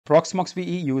Proxmox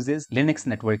VE uses Linux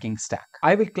networking stack.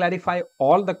 I will clarify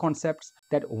all the concepts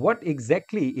that what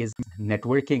exactly is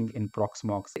networking in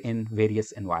Proxmox in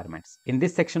various environments. In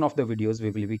this section of the videos,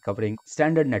 we will be covering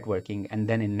standard networking, and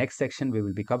then in next section, we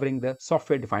will be covering the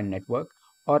software defined network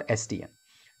or SDN.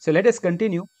 So let us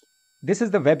continue. This is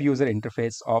the web user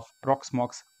interface of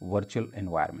Proxmox virtual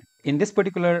environment. In this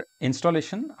particular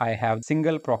installation, I have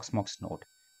single Proxmox node.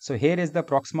 So here is the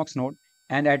Proxmox node,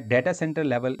 and at data center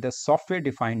level, the software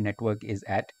defined network is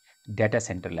at data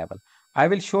center level. I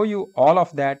will show you all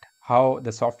of that, how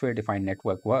the software defined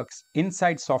network works.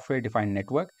 Inside software defined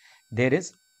network, there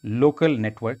is local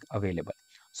network available.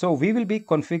 So we will be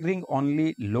configuring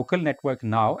only local network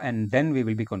now, and then we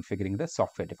will be configuring the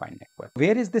software defined network.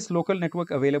 Where is this local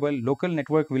network available? Local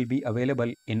network will be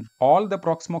available in all the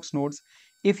Proxmox nodes.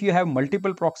 If you have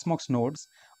multiple Proxmox nodes,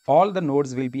 all the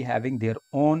nodes will be having their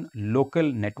own local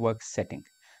network setting.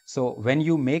 So when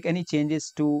you make any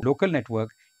changes to local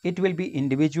network, it will be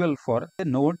individual for the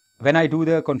node. When I do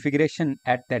the configuration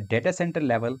at the data center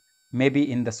level,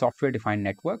 maybe in the software defined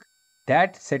network,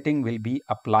 that setting will be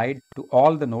applied to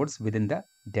all the nodes within the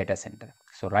data center.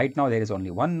 So right now there is only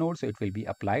one node, so it will be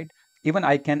applied. Even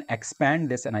I can expand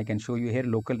this and I can show you here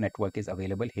local network is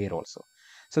available here also.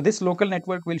 So this local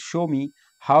network will show me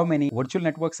how many virtual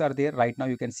networks are there. Right now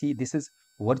you can see this is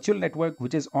virtual network,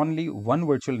 which is only one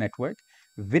virtual network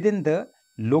within the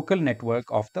local network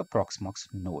of the Proxmox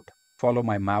node. Follow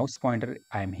my mouse pointer.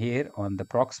 I am here on the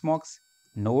Proxmox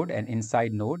node, and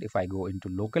inside node, if I go into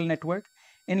local network,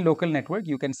 in local network,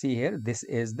 you can see here, this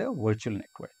is the virtual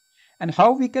network. And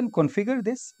how we can configure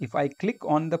this? If I click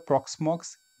on the Proxmox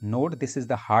node, this is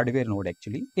the hardware node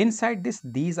actually. Inside this,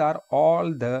 these are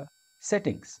all the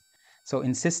settings. So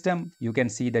in system, you can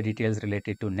see the details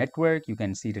related to network. You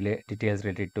can see details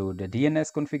related to the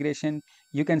DNS configuration.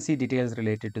 You can see details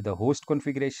related to the host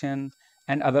configuration,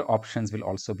 and other options will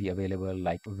also be available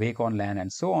like wake on LAN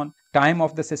and so on, time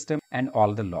of the system, and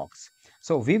all the logs.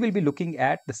 So we will be looking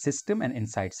at the system, and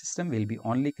inside system, we'll be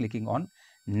only clicking on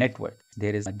network.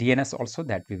 There is a DNS also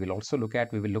that we will also look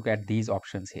at. We will look at these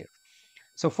options here.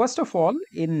 So first of all,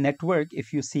 in network,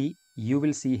 if you see, you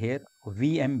will see here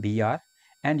VMBR,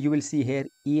 and you will see here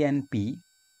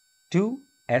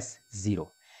ENP2S0.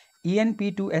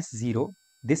 ENP2S0,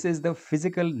 this is the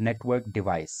physical network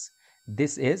device.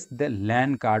 This is the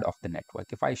LAN card of the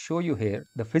network. If I show you here,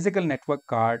 the physical network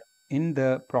card in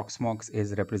the Proxmox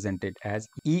is represented as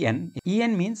EN.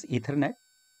 EN means Ethernet,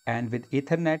 and with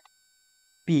Ethernet,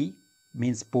 P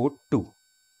means port 2.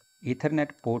 Ethernet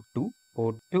port 2,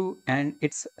 and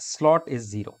its slot is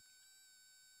 0.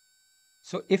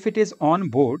 So if it is on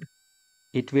board,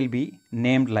 it will be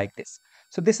named like this.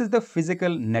 So this is the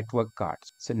physical network card.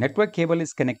 So network cable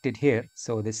is connected here.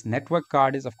 So this network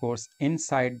card is of course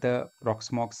inside the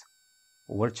Proxmox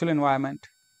virtual environment.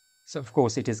 So of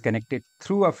course it is connected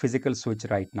through a physical switch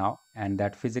right now, and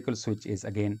that physical switch is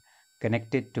again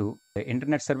connected to the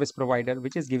internet service provider,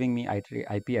 which is giving me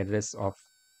IP address of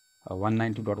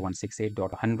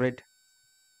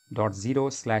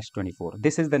 192.168.100.0/24.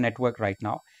 This is the network right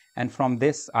now, and from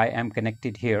this I am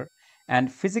connected here,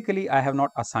 and physically I have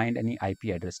not assigned any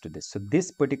IP address to this. So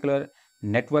this particular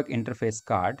network interface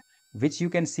card, which you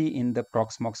can see in the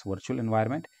Proxmox virtual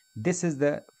environment, this is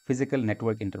the physical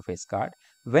network interface card.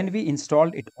 When we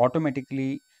installed, it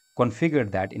automatically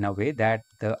configured that in a way that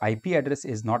the IP address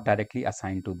is not directly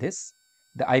assigned to this.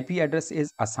 The IP address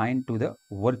is assigned to the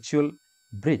virtual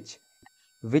bridge,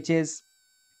 which is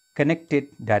connected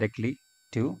directly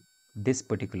to this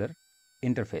particular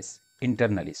interface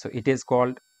internally. So it is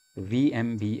called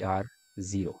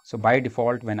VMBR0. So by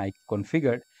default, when I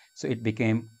configured, so it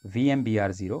became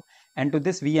VMBR0, and to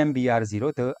this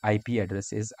VMBR0, the IP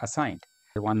address is assigned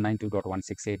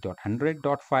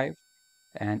 192.168.100.5,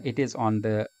 and it is on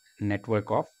the network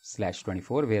of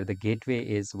 /24, where the gateway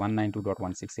is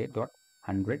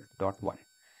 192.168.100.1.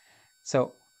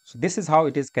 So this is how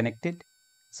it is connected.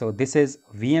 So this is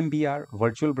VMBR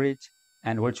virtual bridge,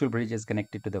 and virtual bridge is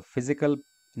connected to the physical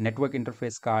network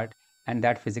interface card, and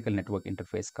that physical network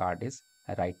interface card is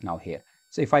right now here.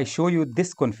 So if I show you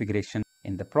this configuration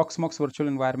in the Proxmox virtual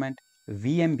environment,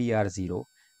 VMBR0,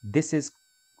 this is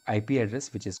IP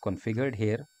address which is configured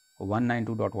here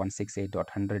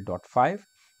 192.168.100.5,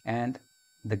 and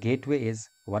the gateway is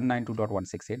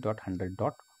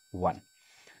 192.168.100.1.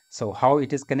 So how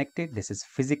it is connected? This is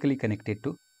physically connected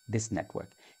to this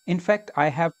network. In fact, I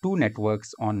have two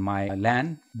networks on my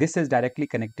LAN. This is directly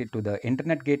connected to the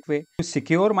internet gateway. To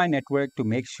secure my network, to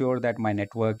make sure that my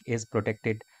network is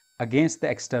protected against the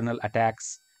external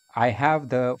attacks, I have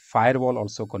the firewall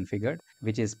also configured,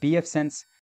 which is pfSense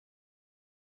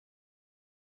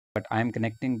but I'm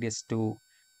connecting this to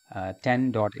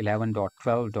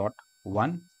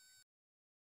 10.11.12.1.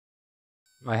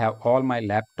 I have all my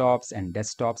laptops and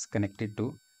desktops connected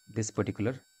to this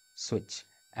particular switch,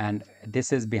 and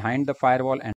this is behind the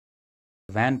firewall, and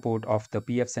WAN port of the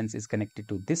pfSense is connected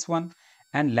to this one,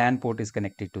 and LAN port is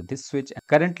connected to this switch.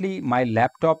 Currently my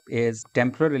laptop is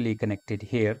temporarily connected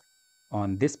here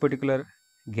on this particular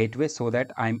gateway so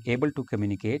that I'm able to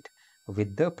communicate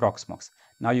with the Proxmox.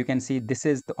 Now you can see this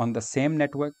is on the same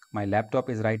network. My laptop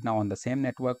is right now on the same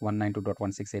network,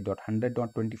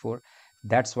 192.168.100.24.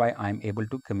 That's why I'm able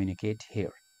to communicate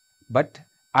here. But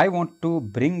I want to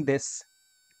bring this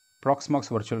Proxmox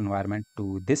virtual environment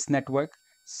to this network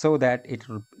so that it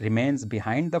remains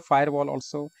behind the firewall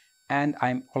also, and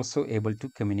I'm also able to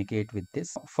communicate with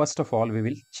this. First of all, we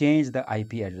will change the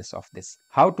IP address of this.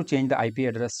 How to change the IP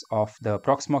address of the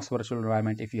Proxmox virtual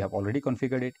environment if you have already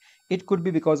configured it? It could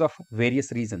be because of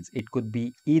various reasons. It could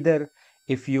be either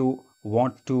if you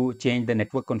want to change the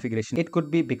network configuration. It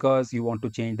could be because you want to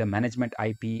change the management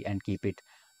IP and keep it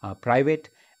private,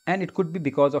 and it could be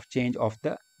because of change of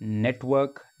the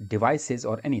network devices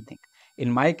or anything. In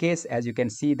my case, as you can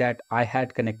see that I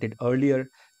had connected earlier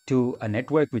to a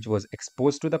network which was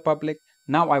exposed to the public.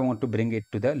 Now I want to bring it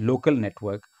to the local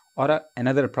network or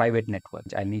another private network.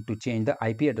 I need to change the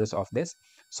IP address of this.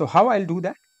 So how I'll do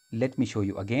that? Let me show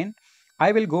you again.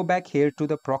 I will go back here to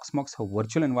the Proxmox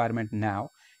virtual environment now,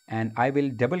 and I will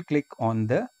double click on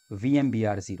the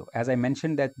VMBR0. As I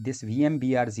mentioned that this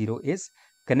VMBR0 is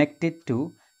connected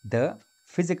to the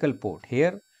physical port.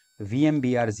 Here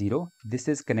VMBR0, this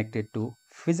is connected to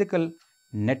physical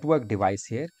network device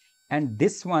here, and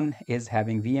this one is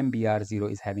having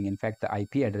VMBR0 is having in fact the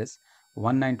IP address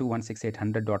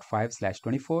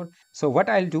 192.168.100.5/24. So what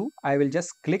I'll do, I will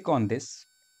just click on this,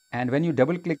 and when you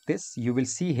double click this, you will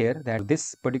see here that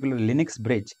this particular Linux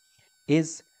bridge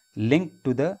is linked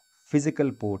to the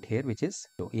physical port here, which is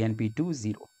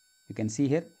ENP20. You can see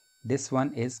here this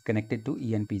one is connected to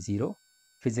ENP0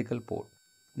 physical port.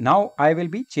 Now I will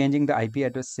be changing the IP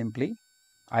address simply.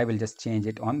 I will just change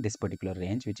it on this particular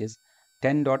range, which is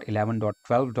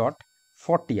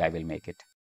 10.11.12.40. I will make it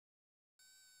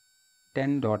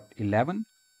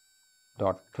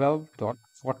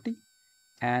 10.11.12.40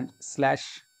 and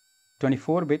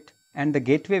 /24-bit, and the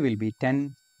gateway will be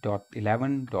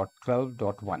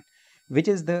 10.11.12.1, which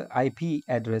is the IP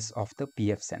address of the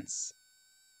pfSense.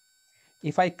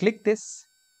 If I click this,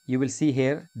 you will see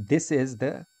here this is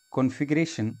the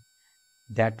configuration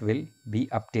that will be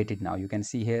updated now. You can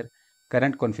see here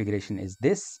current configuration is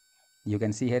this. You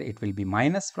can see here it will be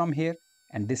minus from here,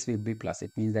 and this will be plus.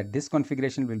 It means that this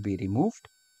configuration will be removed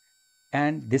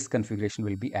and this configuration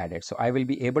will be added. So I will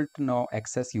be able to now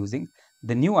access using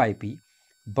the new IP,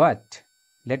 but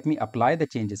let me apply the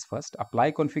changes first.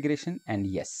 Apply configuration and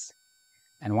yes.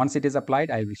 And once it is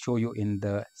applied, I will show you in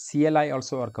the CLI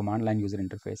also, or command line user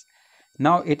interface.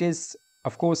 Now it is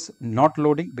of course not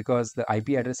loading because the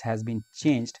IP address has been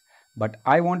changed, but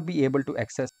I won't be able to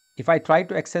access. If I try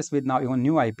to access with now your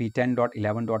new IP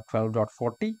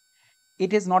 10.11.12.40,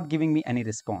 it is not giving me any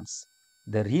response.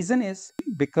 The reason is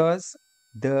because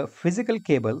the physical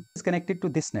cable is connected to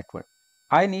this network.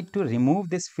 I need to remove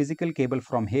this physical cable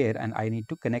from here and I need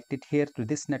to connect it here to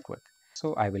this network.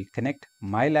 So I will connect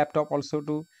my laptop also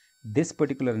to this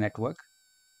particular network.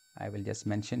 I will just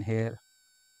mention here,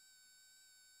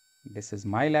 this is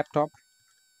my laptop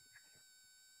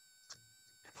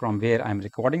from where I'm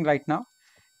recording right now,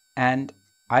 and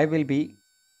I will be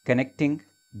connecting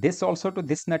this also to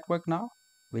this network now,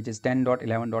 which is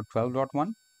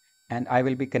 10.11.12.1, and I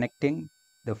will be connecting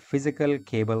the physical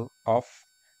cable of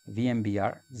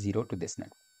VMBR0 to this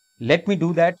network. Let me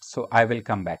do that, so I will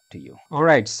come back to you. All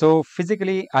right, so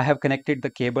physically I have connected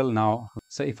the cable now.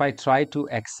 So if I try to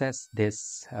access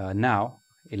this now,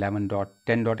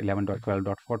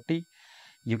 10.11.12.40,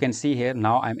 you can see here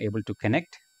now I'm able to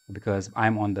connect because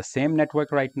I'm on the same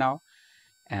network right now,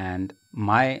 and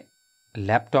my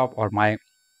laptop or my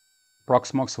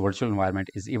Proxmox virtual environment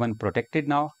is even protected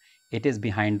now. It is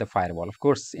behind the firewall. Of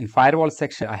course, in firewall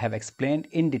section, I have explained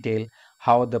in detail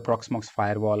how the Proxmox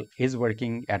firewall is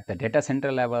working at the data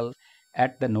center level,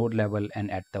 at the node level, and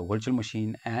at the virtual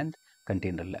machine and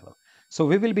container level. So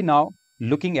we will be now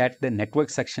looking at the network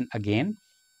section again.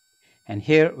 And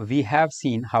here we have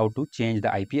seen how to change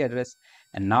the IP address.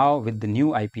 And now with the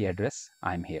new IP address,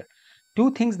 I'm here. Two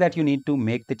things that you need to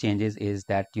make the changes is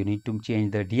that you need to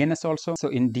change the DNS also. So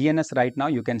in DNS right now,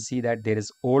 you can see that there is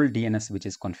old DNS which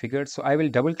is configured. So I will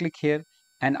double click here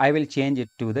and I will change it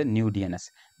to the new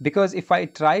DNS. Because if I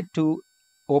try to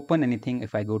open anything,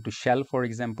 if I go to shell, for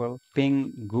example,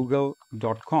 ping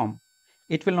google.com,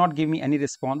 it will not give me any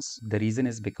response. The reason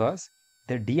is because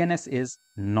the DNS is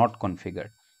not configured.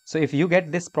 So if you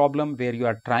get this problem where you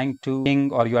are trying to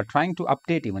ping or you are trying to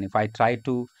update, even if I try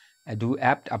to do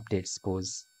apt update,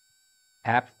 suppose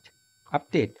apt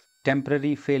update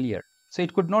temporary failure, so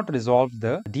it could not resolve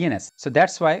the DNS. So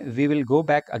that's why we will go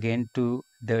back again to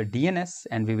the DNS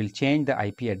and we will change the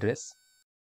IP address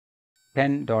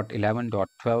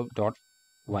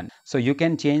 10.11.12.1. So you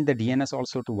can change the DNS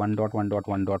also to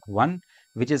 1.1.1.1,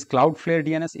 which is Cloudflare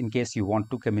DNS in case you want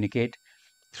to communicate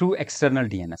through external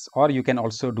DNS, or you can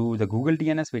also do the Google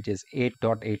DNS, which is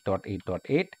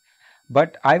 8.8.8.8.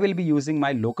 But I will be using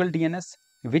my local DNS,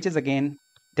 which is again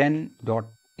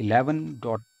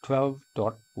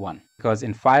 10.11.12.1, because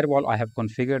in firewall I have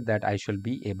configured that I should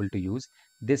be able to use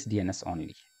this DNS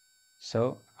only.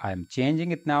 So I am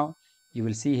changing it now. You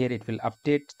will see here it will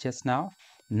update just now.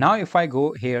 Now if I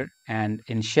go here and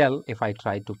in shell, if I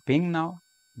try to ping now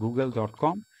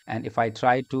google.com, and if I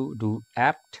try to do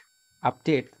apt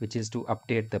update, which is to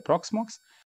update the Proxmox,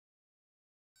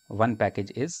 one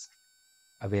package is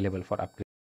available for upgrade.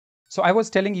 So I was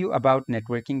telling you about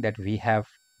networking that we have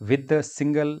with the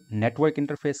single network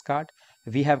interface card,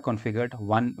 we have configured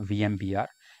one VMBR,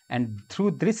 and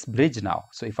through this bridge now,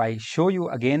 so if I show you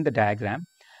again the diagram,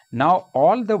 now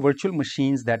all the virtual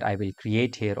machines that I will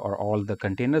create here, or all the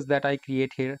containers that I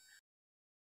create here,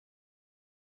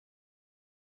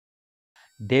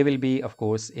 they will be of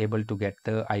course able to get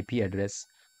the IP address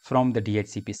from the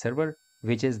DHCP server,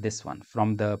 which is this one,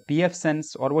 from the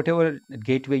pfSense or whatever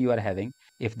gateway you are having.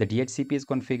 If the DHCP is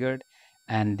configured,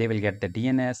 and they will get the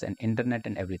DNS and internet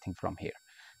and everything from here.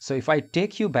 So if I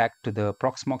take you back to the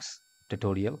Proxmox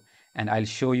tutorial, and I'll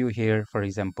show you here, for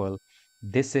example,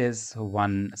 this is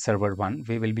one server 1.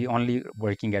 We will be only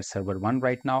working at server 1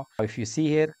 right now. If you see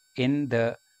here in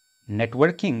the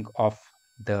networking of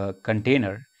the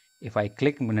container, if I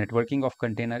click networking of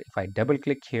container, if I double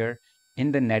click here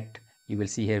in the net, you will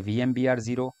see here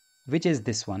VMBR0, which is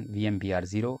this one,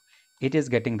 VMBR0. It is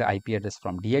getting the IP address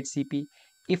from DHCP.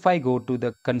 If I go to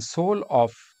the console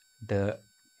of the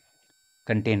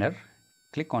container,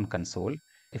 click on console.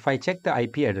 If I check the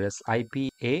IP address,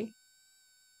 IPA,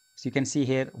 so you can see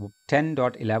here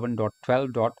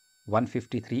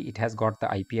 10.11.12.153, it has got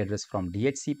the IP address from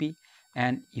DHCP.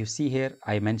 And you see here,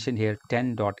 I mentioned here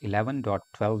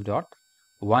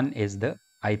 10.11.12.1 is the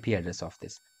IP address of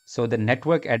this. So the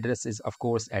network address is of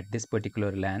course at this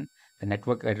particular LAN, the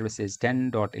network address is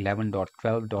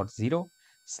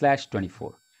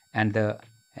 10.11.12.0/24, and the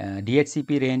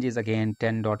DHCP range is again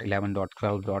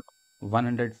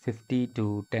 10.11.12.150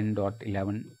 to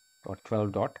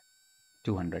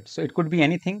 10.11.12.200. So it could be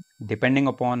anything depending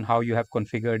upon how you have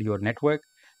configured your network.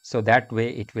 So that way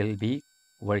it will be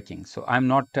working. So I'm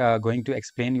not going to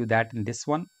explain you that in this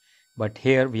one, but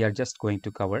here we are just going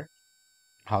to cover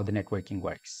how the networking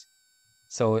works.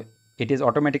 So it is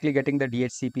automatically getting the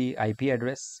DHCP IP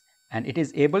address, and it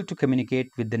is able to communicate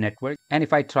with the network. And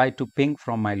if I try to ping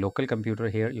from my local computer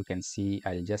here, you can see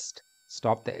I'll just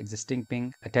stop the existing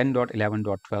ping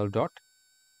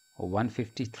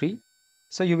 10.11.12.153.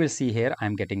 So you will see here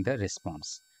I'm getting the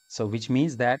response. So which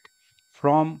means that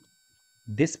from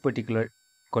this particular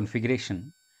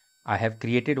configuration, I have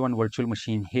created one virtual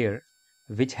machine here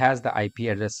which has the IP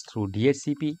address through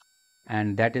DHCP,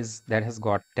 and that has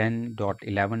got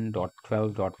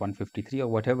 10.11.12.153 or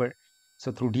whatever.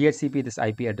 So through DHCP this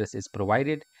IP address is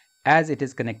provided, as it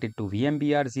is connected to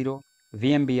VMBR0.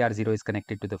 VMBR0 is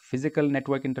connected to the physical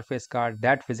network interface card.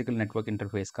 That physical network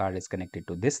interface card is connected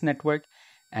to this network,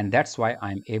 and that's why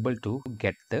I'm able to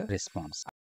get the response.